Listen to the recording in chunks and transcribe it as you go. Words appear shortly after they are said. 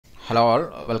Hello all,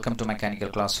 welcome to Mechanical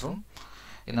Classroom.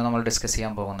 ഇന്ന് നമ്മൾ discuss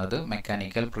ചെയ്യാൻ പോകുന്നത്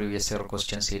മെക്കാനിക്കൽ പ്രീവിയസ് ഇയർ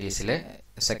ക്വസ്റ്റ്യൻ സീരീസിലെ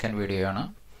സെക്കൻഡ് വീഡിയോ ആണ്.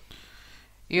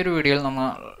 ഈ ഒരു വീഡിയോയിൽ നമ്മൾ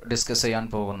ഡിസ്കസ് ചെയ്യാൻ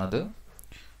പോകുന്നത്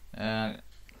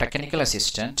technical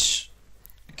assistant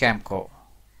Kamco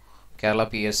Kerala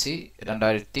PSC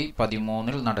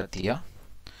 2013 നടത്തിയ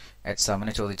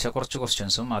എക്സാമിന് ചോദിച്ച കുറച്ച്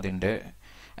ക്വസ്റ്റ്യൻസും അതിൻ്റെ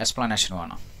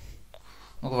എക്സ്പ്ലനേഷനുമാണ്.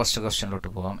 നമുക്ക് ഫസ്റ്റ് ക്വസ്റ്റ്യനിലോട്ട്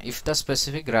പോകാം. If the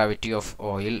specific gravity of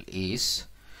oil is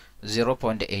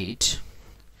 0.8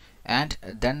 and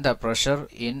then the pressure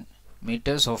in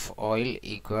meters of oil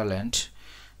equivalent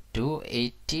to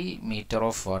 80 meter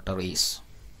of water is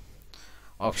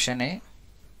option A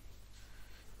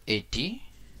 80,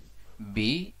 B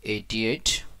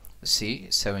 88, C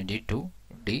 72,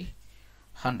 D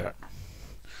 100.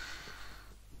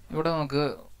 ഇവിടെ നമുക്ക്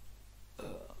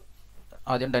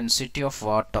ആദ്യം ഡെൻസിറ്റി ഓഫ്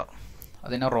വാട്ടർ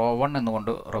അതിനെ റോ 1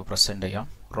 എന്നുകൊണ്ട് represent ചെയ്യാം.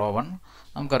 Raw 1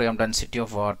 നമുക്കറിയാം density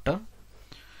of water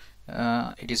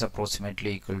it is approximately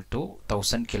equal to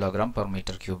 1000 kilogram per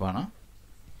meter cube ആണ്.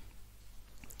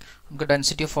 നമുക്ക്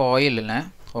density of ഓയിലിനെ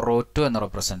raw 2 എന്ന്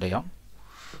റെപ്രസെൻ്റ് ചെയ്യാം.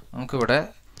 നമുക്കിവിടെ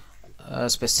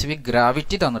സ്പെസിഫിക്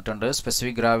ഗ്രാവിറ്റി തന്നിട്ടുണ്ട്.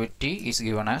 Specific gravity is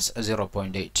given as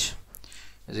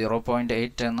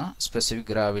 0.8 എന്ന സ്പെസിഫിക്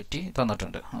ഗ്രാവിറ്റി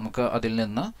തന്നിട്ടുണ്ട്. നമുക്ക് അതിൽ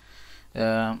നിന്ന്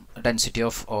ഡെൻസിറ്റി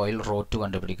ഓഫ് ഓയിൽ റോ 2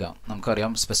 കണ്ടുപിടിക്കാം.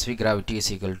 നമുക്കറിയാം specific gravity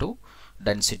is equal to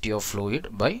density of fluid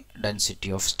by density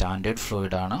of standard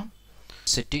fluid ആണ്.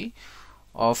 Density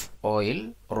of oil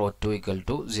rho 2 equal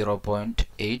to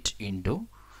 0.8 into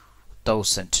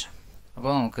 1000.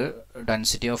 അപ്പോൾ നമുക്ക്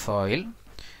density of oil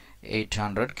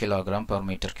 800 kilogram per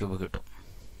meter cube കിട്ടും.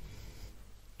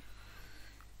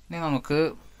 ഇനി നമുക്ക്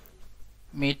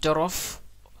meter of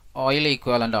oil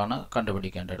equivalent ആണ്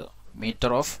കണ്ടുപിടിക്കേണ്ടത്.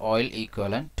 meter of oil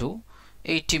equivalent to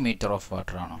 80 meter of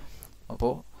water ആണ്.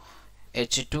 അപ്പോൾ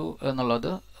H2 എന്നുള്ളത്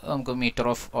നമുക്ക് മീറ്റർ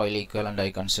ഓഫ് ഓയിൽ ഈക്വലൻ്റ്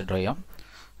ആയി കൺസിഡർ ചെയ്യാം.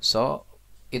 സോ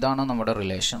ഇതാണ് നമ്മുടെ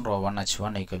relation. Raw 1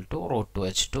 H1 equal to rho 2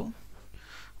 H2,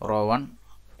 raw 1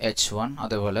 H1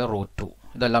 അതേപോലെ റോ 2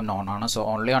 ഇതെല്ലാം നോൺ ആണ്. So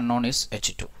only unknown is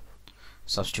H2.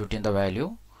 Substituting the value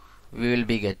we will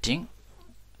be getting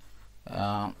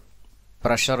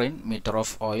pressure in metre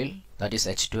of oil that is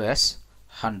H2 as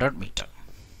 100 meter.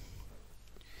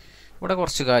 ഇവിടെ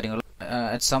കുറച്ച് കാര്യങ്ങൾ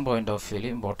exam point of വ്യൂവിൽ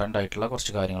important ആയിട്ടുള്ള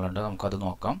കുറച്ച് കാര്യങ്ങളുണ്ട്. നമുക്കത്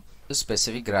നോക്കാം.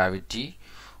 Specific gravity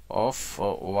of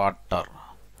water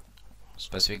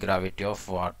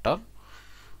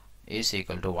is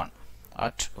equal to 1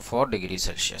 at 4 degree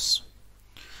Celsius.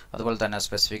 അതുപോലെ തന്നെ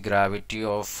specific gravity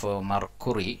of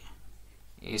mercury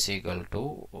is equal to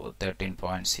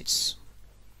 13.6.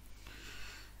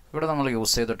 ഇവിടെ നമ്മൾ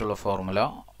യൂസ് ചെയ്തിട്ടുള്ള formula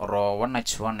raw 1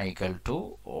 H1 equal to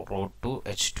rho 2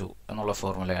 H2 എന്നുള്ള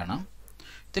ഫോർമുലയാണ്.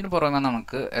 ഇതിന് പുറമെ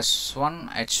നമുക്ക് S1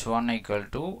 H1 equal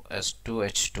to S2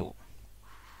 H2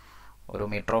 ഒരു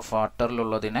മീറ്റർ ഓഫ്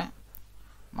വാട്ടറിലുള്ളതിനെ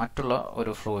മറ്റുള്ള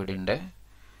ഒരു ഫ്ലൂയിഡിൻ്റെ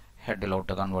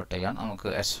ഹെഡിലോട്ട് കൺവേർട്ട് ചെയ്യാൻ നമുക്ക്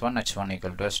S1 H1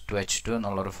 equal to S2 H2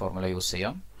 എന്നുള്ളൊരു ഫോർമുല യൂസ്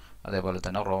ചെയ്യാം. അതേപോലെ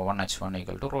തന്നെ raw 1 H1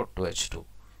 equal to rho 2 H2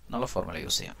 എന്നുള്ള ഫോർമുല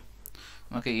യൂസ് ചെയ്യാം.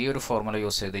 നമുക്ക് ഈ ഒരു ഫോർമുല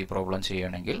യൂസ് ചെയ്ത് ഈ പ്രോബ്ലം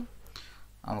ചെയ്യണമെങ്കിൽ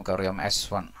നമുക്കറിയാം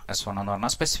S1 എന്ന്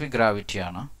പറഞ്ഞാൽ specific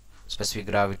ഗ്രാവിറ്റിയാണ്. Specific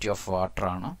gravity of water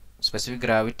ആണ്. സ്പെസിഫിക്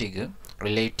ഗ്രാവിറ്റിക്ക്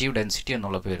റിലേറ്റീവ് ഡെൻസിറ്റി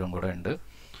എന്നുള്ള പേരും കൂടെ ഉണ്ട്.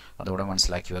 അതുകൂടെ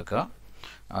മനസ്സിലാക്കി വെക്കുക.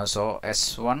 So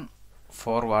S1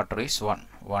 four water is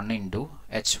 1 into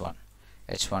H1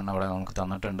 അവിടെ നമുക്ക്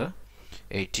തന്നിട്ടുണ്ട്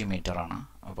 80 മീറ്റർ ആണ്.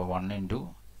 അപ്പോൾ 1 into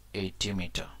 80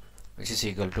 metre which is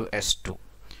equal to S2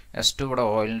 ഇവിടെ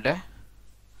ഓയിലിൻ്റെ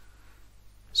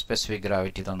സ്പെസിഫിക്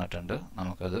ഗ്രാവിറ്റി തന്നിട്ടുണ്ട്.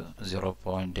 നമുക്കത്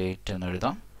 0.8 എന്ന്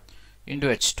എഴുതാം into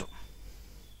H2.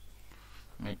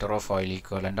 Metre of oil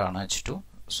equivalent ആണ് H2.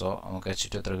 സോ നമുക്ക്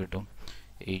H2 എത്ര കിട്ടും?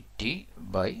 80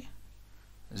 by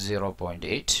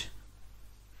 0.8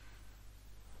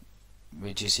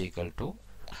 which is equal to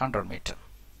 100 meter.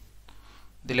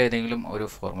 ഇതിലേതെങ്കിലും ഒരു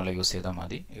ഫോർമുല യൂസ് ചെയ്താൽ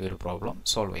മതി ഈ ഒരു പ്രോബ്ലം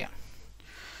സോൾവ് ചെയ്യാം.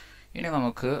 ഇനി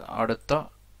നമുക്ക് അടുത്ത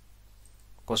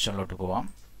ക്വസ്റ്റ്യനിലോട്ട് പോവാം.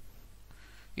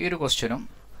 ഈ ഒരു ക്വസ്റ്റ്യനും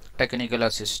ടെക്നിക്കൽ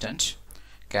അസിസ്റ്റൻറ്റ്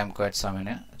കാംകോ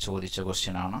എക്സാമിന് ചോദിച്ച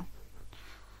ക്വസ്റ്റ്യനാണ്.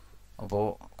 അപ്പോൾ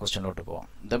ക്വസ്റ്റ്യനിലോട്ട് പോവാം.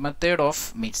 The method of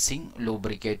mixing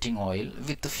lubricating oil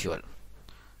with fuel.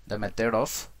 The method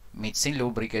of mixing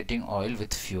lubricating oil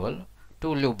with fuel to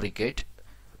lubricate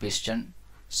piston,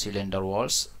 cylinder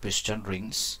walls, piston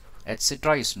rings,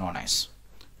 etc. is known as.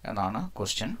 എന്നാണ്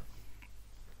ക്വസ്റ്റ്യൻ.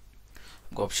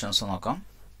 ഓപ്ഷൻസ് നോക്കാം.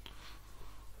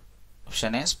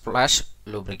 Option A splash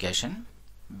lubrication,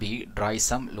 B dry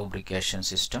some lubrication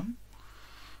system,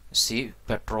 C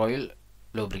പെട്രോയിൽ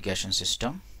lubrication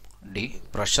system, D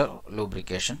pressure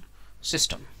lubrication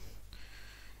system.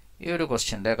 ഈ ഒരു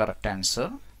ക്വസ്റ്റ്യൻ്റെ correct answer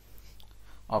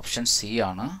option C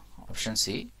ആണ്. Option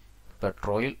C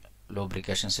പെട്രോയിൽ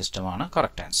lubrication സിസ്റ്റമാണ്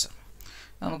correct answer.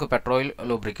 നമുക്ക് petrol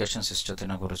lubrication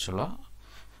സിസ്റ്റത്തിനെ കുറിച്ചുള്ള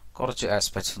കുറച്ച്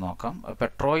aspects നോക്കാം.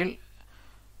 പെട്രോൾ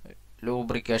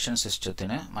ലൂബ്രിക്കേഷൻ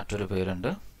സിസ്റ്റത്തിന് മറ്റൊരു പേരുണ്ട്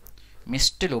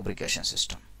mist lubrication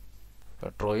system.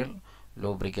 Petrol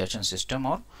lubrication system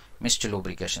or mist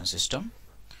lubrication system.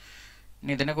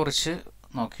 ഇനി ഇതിനെക്കുറിച്ച്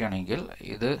നോക്കുകയാണെങ്കിൽ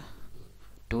ഇത്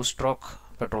 2 സ്ട്രോക്ക്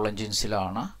പെട്രോൾ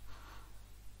എൻജിൻസിലാണ്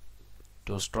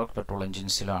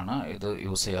ഇത്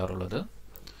യൂസ് ചെയ്യാറുള്ളത്.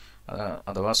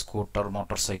 അഥവാ സ്കൂട്ടർ,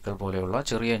 മോട്ടോർ സൈക്കിൾ പോലെയുള്ള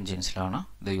ചെറിയ എൻജിൻസിലാണ്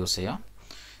ഇത് യൂസ് ചെയ്യുക.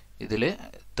 ഇതിൽ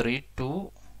 3 to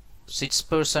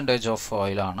 6% ഓഫ്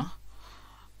ഓയിലാണ്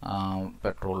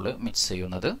പെട്രോളിൽ മിക്സ്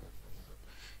ചെയ്യുന്നത്.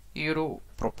 ഈ ഒരു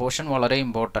പ്രൊപ്പോർഷൻ വളരെ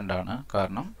ഇമ്പോർട്ടൻ്റ് ആണ്.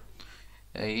 കാരണം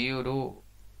ഈ ഒരു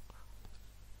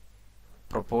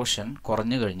പ്രൊപ്പോർഷൻ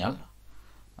കുറഞ്ഞു കഴിഞ്ഞാൽ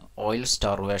ഓയിൽ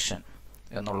സ്റ്റാർവേഷൻ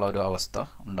എന്നുള്ള ഒരു അവസ്ഥ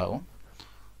ഉണ്ടാവും.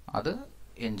 അത്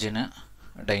എൻജിന്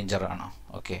ഡേഞ്ചറാണ്.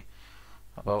 ഓക്കെ,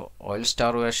 അപ്പോൾ ഓയിൽ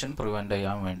സ്റ്റാർവേഷൻ പ്രിവെൻറ്റ്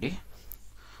ചെയ്യാൻ വേണ്ടി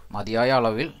മതിയായ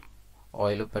അളവിൽ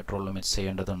ഓയിൽ പെട്രോളിൽ മിക്സ്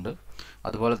ചെയ്യേണ്ടതുണ്ട്.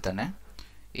 അതുപോലെ തന്നെ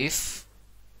ഇഫ്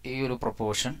ഈ ഒരു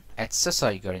പ്രൊപ്പോർഷൻ എക്സസ്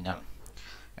ആയി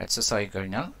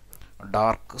കഴിഞ്ഞാൽ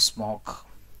ഡാർക്ക് സ്മോക്ക്,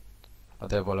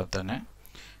 അതേപോലെ തന്നെ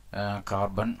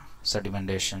കാർബൺ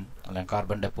സെഡിമെൻറ്റേഷൻ അല്ലെങ്കിൽ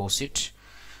കാർബൺ ഡെപ്പോസിറ്റ്,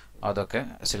 അതൊക്കെ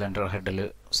സിലിണ്ടർ ഹെഡിൽ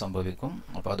സംഭവിക്കും.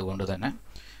 അപ്പോൾ അതുകൊണ്ട് തന്നെ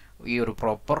ഈ ഒരു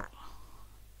പ്രോപ്പർ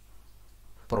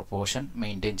പ്രൊപ്പോർഷൻ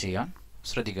മെയിൻറ്റെയിൻ ചെയ്യാൻ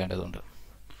ശ്രദ്ധിക്കേണ്ടതുണ്ട്.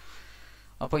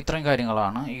 അപ്പോൾ ഇത്രയും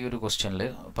കാര്യങ്ങളാണ് ഈ ഒരു ക്വസ്റ്റ്യനിൽ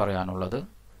പറയാനുള്ളത്.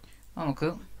 നമുക്ക്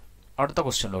അടുത്ത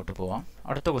ക്വസ്റ്റ്യനിലോട്ട് പോവാം.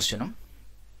 അടുത്ത ക്വസ്റ്റ്യനും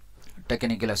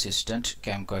ടെക്നിക്കൽ അസിസ്റ്റൻറ്റ്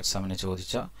കാംകോ എക്സാമിന്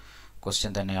ചോദിച്ച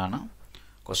ക്വസ്റ്റ്യൻ തന്നെയാണ്.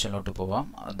 ക്വസ്റ്റ്യനിലോട്ട് പോവാം.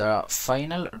 The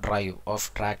final drive of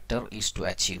tractor is to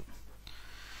achieve.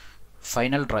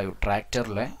 Final drive,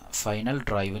 ട്രാക്ടറിലെ final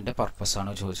ഡ്രൈവിൻ്റെ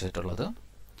പർപ്പസാണ് ചോദിച്ചിട്ടുള്ളത്.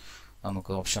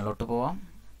 നമുക്ക് ഓപ്ഷനിലോട്ട് പോവാം.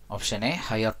 Option A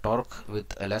higher torque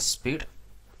with less speed.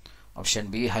 Option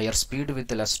B higher speed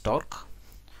with less torque.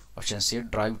 Option C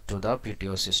drive to the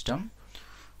PTO system.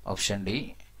 Option D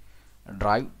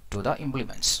drive to the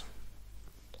implements.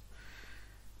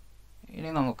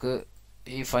 ഇനി നമുക്ക്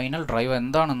ഈ final drive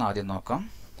എന്താണെന്ന് ആദ്യം നോക്കാം.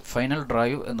 Final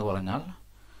drive എന്ന് പറഞ്ഞാൽ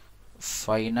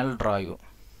final drive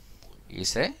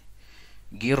is A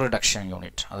gear reduction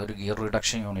unit. അതൊരു gear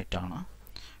reduction unit ആണ്.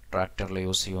 ട്രാക്ടറിൽ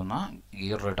യൂസ് ചെയ്യുന്ന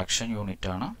ഗിയർ റിഡക്ഷൻ യൂണിറ്റ്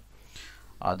ആണ്.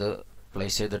 അത്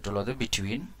പ്ലേസ് ചെയ്തിട്ടുള്ളത്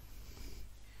ബിറ്റ്വീൻ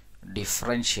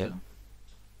ഡിഫറൻഷ്യൽ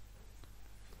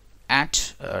ആറ്റ്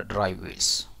ഡ്രൈവ്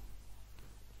വീൽസ്.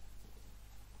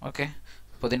 ഓക്കെ,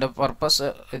 അപ്പോൾ ഇതിൻ്റെ പർപ്പസ്,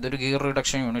 ഇതൊരു ഗിയർ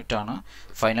റിഡക്ഷൻ യൂണിറ്റ് ആണ്.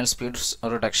 ഫൈനൽ സ്പീഡ്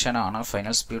റിഡക്ഷൻ ആണ്.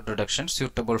 Final speed reduction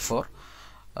suitable for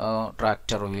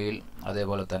tractor wheel.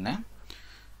 അതേപോലെ തന്നെ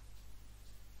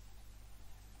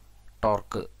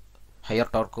ടോർക്ക്, ഹയർ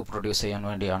ടോർക്ക് പ്രൊഡ്യൂസ് ചെയ്യാൻ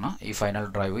വേണ്ടിയാണ് ഈ ഫൈനൽ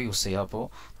ഡ്രൈവ് യൂസ് ചെയ്യുക. അപ്പോൾ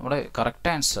നമ്മുടെ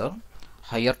correct answer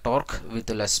higher torque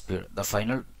with less speed. The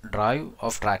final drive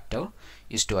of tractor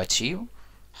is to achieve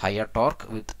higher torque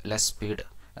with less speed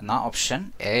എന്ന option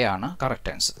A ആണ്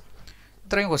കറക്റ്റ് ആൻസർ.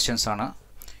 ഇത്രയും questions ആണ്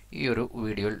ഈ ഒരു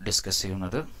വീഡിയോയിൽ ഡിസ്കസ്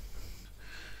ചെയ്യുന്നത്.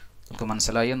 നിങ്ങൾക്ക്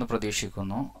മനസ്സിലായി എന്ന്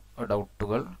പ്രതീക്ഷിക്കുന്നു.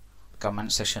 ഡൗട്ടുകൾ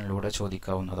കമൻറ്റ് സെക്ഷനിലൂടെ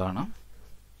ചോദിക്കാവുന്നതാണ്.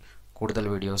 കൂടുതൽ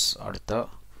വീഡിയോസ് അടുത്ത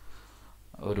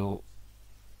ഒരു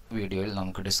വീഡിയോയിൽ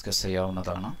നമുക്ക് ഡിസ്കസ്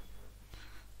ചെയ്യാവുന്നതാണ്.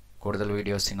 കൂടുതൽ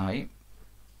വീഡിയോസിനായി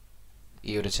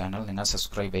ഈ ഒരു ചാനൽ നിങ്ങൾ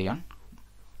സബ്സ്ക്രൈബ് ചെയ്യാൻ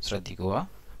ശ്രദ്ധിക്കുക.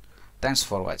 Thanks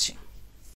for watching.